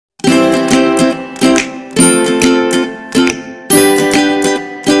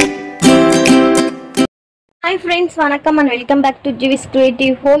Hi friends, வணக்கம் and welcome back to Jivis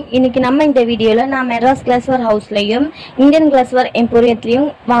Creative Home. இன்னைக்கு நம்ம இந்த வீடியோல நான் மெட்ராஸ் Glassware ஹவுஸ்லயும் இந்தியன் Glassware எம்போரியத்திலயும்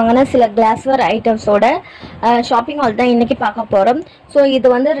வாங்குன சில Glassware ஐட்டம்ஸோட ஷாப்பிங் ஹால் தான் இன்னைக்கு பார்க்க போறோம். சோ இது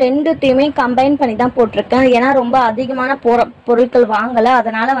வந்து ரெண்டுத்தையுமே கம்பைன் பண்ணி தான் போட்டுருக்கேன். ஏன்னா ரொம்ப அதிகமான பொருட்கள் வாங்கல,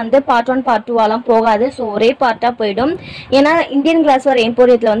 அதனால வந்து பார்ட் 1 பார்ட் 2 ஆலாம் போகாது. சோ ஒரே பார்ட்டா போய்டும். ஏன்னா இந்தியன் Glassware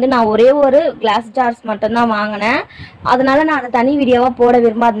எம்போரியத்துல வந்து நான் ஒரே ஒரு கிளாஸ் ஜார்ஸ் மட்டும் தான் வாங்குனேன். அதனால நான் அதை தனி வீடியோவா போட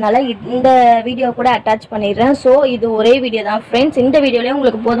விரும்பாதனால இந்த வீடியோ கூட அட்டாச் பண்ணிடுறேன். ஸோ இது ஒரே வீடியோ தான் ஃப்ரெண்ட்ஸ். இந்த வீடியோலயும்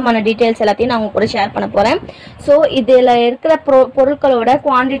உங்களுக்கு போதுமான டீட்டெயில்ஸ் எல்லாத்தையும் நான் உங்க கூட ஷேர் பண்ண போறேன். ஸோ இதுல இருக்கிற பொருட்களோட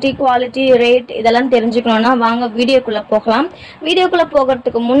குவான்டிட்டி, குவாலிட்டி, ரேட் இதெல்லாம் தெரிஞ்சுக்கணும்னா வாங்க வீடியோக்குள்ள போகலாம். வீடியோக்குள்ள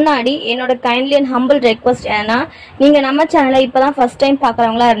போகிறதுக்கு முன்னாடி என்னோட கைண்ட்லி அண்ட் ஹம்பிள் ரெக்வஸ்ட் ஏன்னா நீங்க நம்ம சேனலை இப்பதான் ஃபர்ஸ்ட் டைம்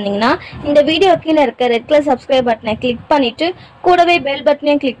பாக்குறவங்களா இருந்தீங்கன்னா இந்த வீடியோ கீழே இருக்க ரெட் கலர் சப்ஸ்கிரைப் பட்டனை கிளிக் பண்ணிட்டு கூடவே பெல்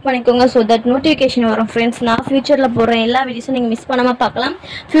பட்டனையும் கிளிக் பண்ணிக்கோங்க. ஸோ தட் நோட்டிஃபிகேஷன் வரும் ஃப்ரெண்ட்ஸ். நான் ஃபியூச்சர்ல போடுறேன் எல்லா வீடியோஸும் நீங்க மிஸ் பண்ணாம பார்க்கலாம்.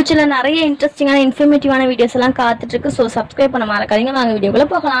 ஃபியூச்சர்ல நிறைய இன்ட்ரெஸ்டிங்கான இன்ஃபர்மேட்டிவான வீடியோஸ் எல்லாம் காத்துட்டு இருக்கு. ஸோ சப்ஸ்கிரைப் பண்ண மறக்காதீங்க. வாங்க வீடியோக்குள்ள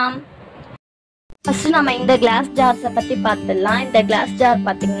போகலாம். ஃபர்ஸ்ட் நம்ம இந்த கிளாஸ் ஜார்ஸை பத்தி பார்த்துடலாம். இந்த கிளாஸ் ஜார்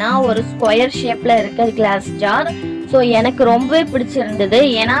பாத்தீங்கன்னா ஒரு ஸ்கொயர் ஷேப்ல இருக்க கிளாஸ் ஜார். ஸோ எனக்கு ரொம்பவே பிடிச்சிருந்தது.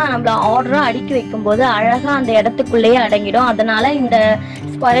 ஏன்னா நம்மள ஆர்டரா அடுக்கி வைக்கும் போது அழகா அந்த இடத்துக்குள்ளேயே அடங்கிடும். அதனால இந்த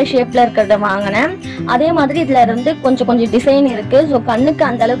ஸ்கொயர் ஷேப்ல இருக்கிறத வாங்கினேன். அதே மாதிரி இதுல இருந்து கொஞ்சம் டிசைன் இருக்கு. ஸோ கண்ணுக்கு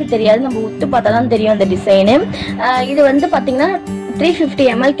அந்த அளவுக்கு தெரியாது, நம்ம உத்து பார்த்தா தான் தெரியும் அந்த டிசைனு. இது வந்து பாத்தீங்கன்னா 350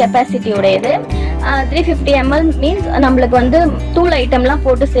 ml கெப்பாசிட்டி உடையது. 350 ml மீன்ஸ் நம்மளுக்கு வந்து தூள் ஐட்டம்லாம்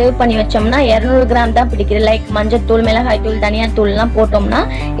போட்டு சேவ் பண்ணி வச்சோம்னா 200 கிராம் தான் பிடிக்குது. லைக் மஞ்சள் தூள், மிளகாய் தூள், தனியா தூள்லாம் போட்டோம்னா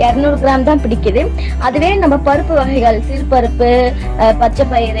 200 கிராம் தான் பிடிக்குது. அதுவே நம்ம பருப்பு வகைகள், சிறுபருப்பு, பச்சை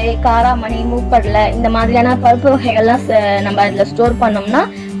பயிறு, காராமணி, மூக்கடலை இந்த மாதிரியான பருப்பு வகைகள்லாம் நம்ம அதில் ஸ்டோர் பண்ணோம்னா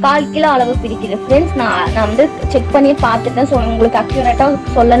 1/4 கிலோ அளவு பிடிக்குது ஃப்ரெண்ட்ஸ். நான் வந்து செக் பண்ணி பார்த்துட்டேன். ஸோ உங்களுக்கு அக்யூரேட்டா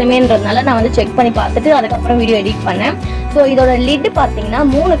சொல்லணுமேன்றதுனால நான் வந்து செக் பண்ணி பார்த்துட்டு அதுக்கப்புறம் வீடியோ எடிட் பண்ணேன். ஸோ இதோட லிட் பார்த்தீங்கன்னா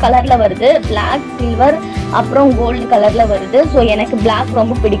 3 கலர்ல வருது. பிளாக், சில்வர், அப்புறம் கோல்டு கலர்ல வருது. ஸோ எனக்கு பிளாக்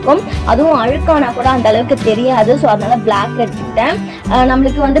ரொம்ப பிடிக்கும். அதுவும் அழுக்கானா கூட அந்த அளவுக்கு தெரியாது. ஸோ அதனால பிளாக் எடுத்துக்கிட்டேன்.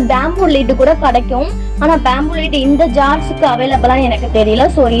 நம்மளுக்கு வந்து பேம்பூ லிட் கூட கிடைக்கும். ஆனா பேம்பூ லிட் இந்த ஜார்ஸுக்கு அவைலபிளான்னு எனக்கு தெரியல.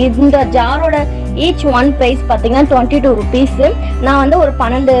 ஸோ இந்த ஜாரோட ஈச் ஒன் பிரைஸ் பார்த்தீங்கன்னா 22 rupees. நான் வந்து ஒரு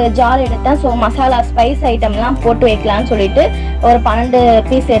 12 ஜார் எடுத்தேன். ஸோ மசாலா ஸ்பைஸ் ஐட்டம்லாம் போட்டு வைக்கலாம்னு சொல்லிட்டு ஒரு 12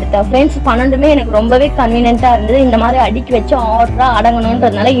 பீஸ் எடுத்தேன் ஃப்ரெண்ட்ஸ். 12மே எனக்கு ரொம்பவே கன்வீனியன்ட்டா இருந்தது. இந்த மாதிரி அடுக்கி வச்சு ஆர்டரா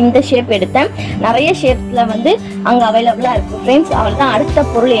அடங்கணுன்றதுனால இந்த ஷேப் எடுத்தேன். நிறைய ஷேப்ஸ்ல வந்து அங்க அவைலபிளா இருக்கு ஃப்ரெண்ட்ஸ். அவள் தான் அடுத்த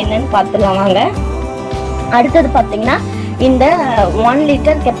பொருள் என்னன்னு பார்த்துலாம் வாங்க. அடுத்தது பார்த்தீங்கன்னா இந்த 1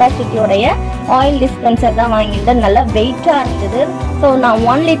 லிட்டர் கெப்பாசிட்டியோடைய ஆயில் டிஸ்பென்சர் தான் வாங்கியிருந்தேன். நல்லா வெயிட்டா இருந்தது. ஸோ நான்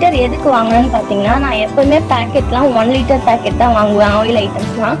 1 லிட்டர் எதுக்கு வாங்கினேன்னு பார்த்தீங்கன்னா நான் எப்பவுமே பேக்கெட்லாம் 1 லிட்டர் பேக்கெட் தான் வாங்குவேன் ஆயில்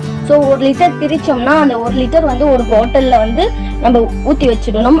ஐட்டம்ஸ்லாம். ஸோ 1 லிட்டர் பிரிச்சோம்னா அந்த 1 லிட்டர் வந்து ஒரு பாட்டில்ல வந்து நம்ம ஊற்றி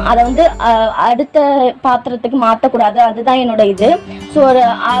வச்சிடணும். அதை வந்து அடுத்த பாத்திரத்துக்கு மாற்றக்கூடாது. அதுதான் என்னோட இது. ஸோ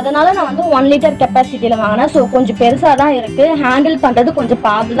அதனால நான் வந்து 1 லிட்டர் கெப்பாசிட்டியில வாங்கினேன். ஸோ கொஞ்சம் பெருசாக தான் இருக்கு. ஹேண்டில் பண்றது கொஞ்சம்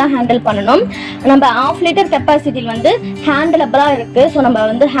பார்த்து தான் ஹேண்டில் பண்ணணும். நம்ம 1/2 லிட்டர் கெப்பாசிட்டியில் வந்து ஹேண்டிலபிளா இருக்கு. ஸோ நம்ம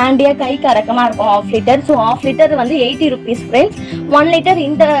வந்து ஹேண்டியா கைக்கு அடக்கமா இருக்கும் 1/2 லிட்டர். ஸோ 1/2 லிட்டர் வந்து 80 rupees ஃப்ரெண்ட்ஸ். 1 லிட்டர்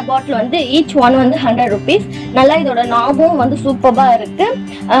இந்த பாட்டில் வந்து ஈச் ஒன் வந்து 100 rupees. நல்லா இதோட நாபும் வந்து சூப்பரா இருக்கு.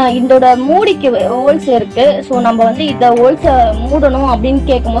 இதோட மூடிக்கு ஹோல்ஸ் இருக்கு. ஸோ நம்ம வந்து இந்த ஹோல்ஸை மூடணும் அப்படின்னு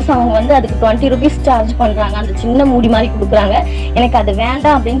கேட்கும்போது அவங்க வந்து அதுக்கு 20 rupees சார்ஜ் பண்றாங்க. அந்த சின்ன மூடி மாதிரி கொடுக்குறாங்க. எனக்கு அது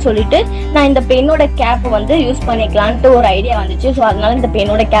வேண்டாம் அப்படின்னு சொல்லிட்டு நான் இந்த பெண்ணோட கேப் வந்து யூஸ் பண்ணிக்கலான்ட்டு ஒரு ஐடியா வந்துச்சு. ஸோ அதனால இந்த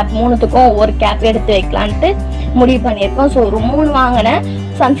பெண்ணோட கேப் 3த்துக்கும் ஒரு கேப் எடுத்து வைக்கலான்ட்டு முடிவு பண்ணியிருக்கோம். ஸோ ஒரு 3 வாங்கினேன்.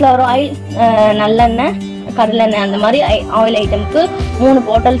 சன்ஃப்ளவர் ஆயில், நல்லெண்ணெய், கடலெண்ணெய் அந்த மாதிரி ஆயில் ஐட்டமுக்கு 3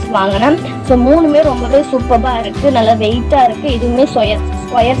 பாட்டில்ஸ் வாங்கினேன். ஸோ 3மே ரொம்பவே சூப்பராக இருக்கு. நல்லா வெயிட்டா இருக்கு. இதுவுமே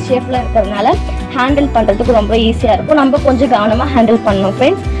ஸ்கொயர் ஷேப்ல இருக்கிறதுனால ஹேண்டில் பண்றதுக்கு ரொம்ப ஈஸியா இருக்கும். நம்ம கொஞ்சம் கவனமா ஹேண்டில் பண்ணணும்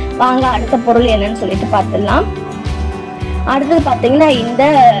ஃப்ரெண்ட்ஸ். வாங்க அடுத்த பொருள் என்னன்னு சொல்லிட்டு பார்த்துடலாம். அடுத்தது பார்த்தீங்கன்னா இந்த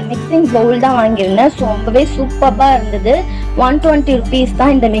மிக்சிங் பவுல் தான் வாங்கியிருந்தேன். ஸோ ரொம்பவே சூப்பராக இருந்தது. 120 rupees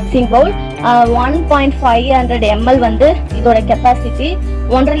தான் இந்த மிக்சிங் பவுல். 1.500 ml வந்து இதோட கெப்பாசிட்டி.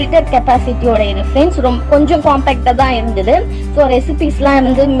 1.5 லிட்டர் கெப்பாசிட்டியோட இது ஃப்ரெண்ட்ஸ். ரொம்ப கொஞ்சம் காம்பேக்டாக தான் இருந்தது. ஸோ ரெசிபிஸ்லாம்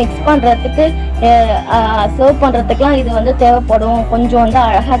வந்து மிக்ஸ் பண்ணுறதுக்கு, சர்வ் பண்ணுறதுக்குலாம் இது வந்து தேவைப்படும். கொஞ்சம் வந்து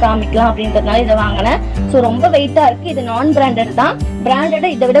அழகாக காமிக்கலாம் அப்படின்றதுனால இதை வாங்கினேன். ஸோ ரொம்ப வெயிட்டாக இருக்குது. இது நான் பிராண்டட் தான். பிராண்டட்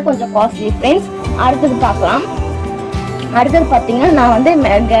இதை விட கொஞ்சம் காஸ்ட்லி ஃப்ரெண்ட்ஸ். அடுத்தது பார்க்கலாம். அடுத்தது பார்த்தீங்கன்னா நான் வந்து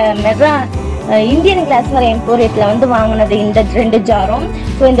இந்தியன் கிளாஸ்வேர் எம்போரியத்தில் வந்து வாங்கினது இந்த 2 ஜாரும்.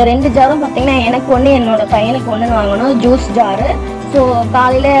 ஸோ இந்த 2 ஜாரும் பார்த்தீங்கன்னா எனக்கு ஒன்று, என்னோட பையனுக்கு ஒன்று வாங்கணும். ஜூஸ் ஜாரு. ஸோ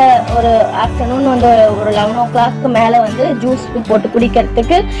காலையில் ஒரு ஆஃப்டர்நூன் வந்து ஒரு 11 o'clock மேலே வந்து ஜூஸ் போட்டு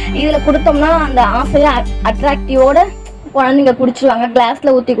குடிக்கிறதுக்கு இதில் கொடுத்தோம்னா அந்த ஆசையாக அட்ராக்டிவோட குழந்தைங்க குடிச்சிருவாங்க.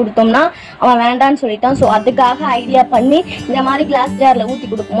 கிளாஸ்ல ஊற்றி கொடுத்தோம்னா அவன் வேண்டான்னு சொல்லிட்டான். ஸோ அதுக்காக ஐடியா பண்ணி இந்த மாதிரி கிளாஸ் ஜார்ல ஊற்றி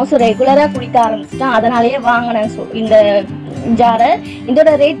கொடுப்போம். ஸோ ரெகுலராக குடிக்க ஆரம்பிச்சிட்டான். அதனாலேயே வாங்கினேன். ஸோ இந்த ஜார். இதோட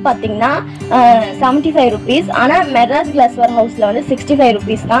ரேட் பார்த்தீங்கன்னா 75 rupees. ஆனால் மெட்ராஸ் கிளாஸ்வேர் ஹவுஸில் வந்து 65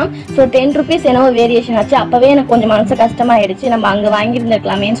 rupees தான். ஸோ 10 rupees என்னவோ வேரியேஷன் ஆச்சு. அப்போவே எனக்கு கொஞ்சம் மனசு கஷ்டமாயிடுச்சு, நம்ம அங்கே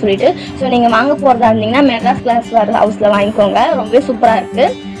வாங்கியிருந்துருக்கலாமேன்னு சொல்லிட்டு. ஸோ நீங்கள் வாங்க போகிறதா இருந்தீங்கன்னா மெட்ராஸ் கிளாஸ்வேர் ஹவுஸில் வாங்கிக்கோங்க, ரொம்பவே சூப்பராக இருக்குது.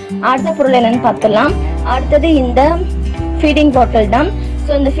 அடுத்த பொருள் என்னன்னு பார்த்துடலாம். அடுத்தது இந்த ஃபீடிங் பாட்டில் தான்.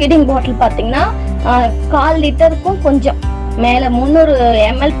 ஸோ இந்த ஃபீடிங் பாட்டில் பார்த்தீங்கன்னா 1/4 லிட்டருக்கும் கொஞ்சம் மேலே 300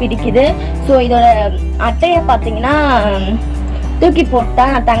 ml பிடிக்குது. ஸோ இதோட அட்டையை பார்த்தீங்கன்னா தூக்கி போட்டா,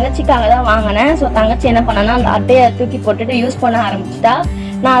 நான் தங்கச்சிக்காக தான் வாங்கினேன். ஸோ தங்கச்சி என்ன பண்ணனா அந்த அட்டையை தூக்கி போட்டுட்டு யூஸ் பண்ண ஆரம்பிச்சிட்டா.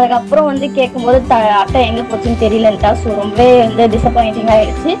 நான் அதுக்கப்புறம் வந்து கேட்கும்போது அட்டை எங்கே போச்சுன்னு தெரியலன்ட்டா. ஸோ ரொம்பவே வந்து டிசப்பாயிண்டிங்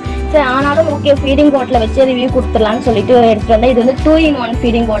ஆகிடுச்சு. சரி, ஆனாலும் ஓகே ஃபீடிங் பாட்டில் வச்சு ரிவ்யூ கொடுத்துடலான்னு சொல்லிட்டு எடுத்துகிட்டு வந்தேன். இது வந்து 2-in-1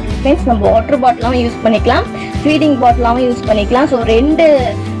 ஃபீடிங் பாட்டில் ஃப்ரெண்ட்ஸ். நம்ம வாட்டர் பாட்டிலாகவும் யூஸ் பண்ணிக்கலாம், ஃபீடிங் பாட்டிலாகவும் யூஸ் பண்ணிக்கலாம். ஸோ 2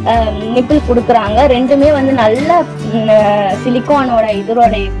 நிப்பிள் கொடுக்குறாங்க. ரெண்டுமே வந்து நல்ல சிலிக்கானோட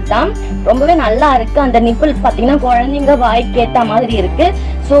இதோட இதுதான், ரொம்பவே நல்லா இருக்குது. அந்த நிப்பிள் பார்த்தீங்கன்னா குழந்தைங்க வாய்க்கு ஏற்ற மாதிரி இருக்குது.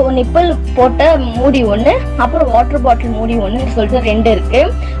 ஸோ நிப்பிள் போட்ட மூடி ஒன்று, அப்புறம் வாட்டர் பாட்டில் மூடி ஒன்றுன்னு சொல்லிட்டு 2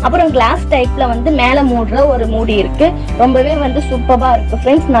 இருக்குது. அப்புறம் கிளாஸ் டைப்பில் வந்து மேலே மூடுற ஒரு மூடி இருக்குது. ரொம்பவே வந்து சூப்பராக இருக்குது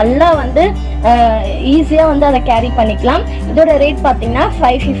ஃப்ரெண்ட்ஸ். நல்லா வந்து ஈஸியாக வந்து அதை கேரி பண்ணிக்கலாம். இதோட ரேட் பார்த்தீங்கன்னா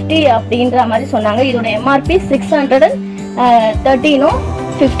 550 அப்படின்ற மாதிரி சொன்னாங்க. இதோட எம்ஆர்பி 613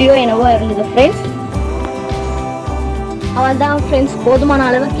 50 என்னவோ இருந்தது ஃப்ரெண்ட்ஸ். அவ்வளோதான் ஃப்ரெண்ட்ஸ், போதுமான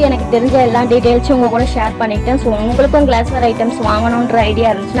அளவுக்கு எனக்கு தெரிஞ்ச எல்லா டீட்டெயில்ஸும் உங்கள் கூட ஷேர் பண்ணிட்டேன். ஸோ உங்களுக்கும் கிளாஸ்வேர் ஐட்டம்ஸ் வாங்கணுன்ற ஐடியா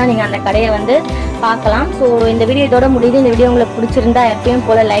இருந்துச்சுன்னா நீங்கள் அந்த கடையை வந்து பார்க்கலாம். ஸோ இந்த வீடியோ இதோட முடியுது. இந்த வீடியோ உங்களுக்கு பிடிச்சிருந்தா எப்பயும்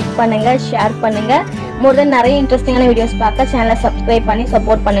போல் லைக் பண்ணுங்கள், ஷேர் பண்ணுங்கள். மோர் தென் நிறைய இன்ட்ரெஸ்டிங்கான வீடியோஸ் பார்க்க சேனலை சப்ஸ்கிரைப் பண்ணி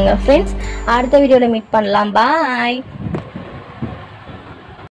சப்போர்ட் பண்ணுங்கள் ஃப்ரெண்ட்ஸ். அடுத்த வீடியோவில் மீட் பண்ணலாம். பாய்.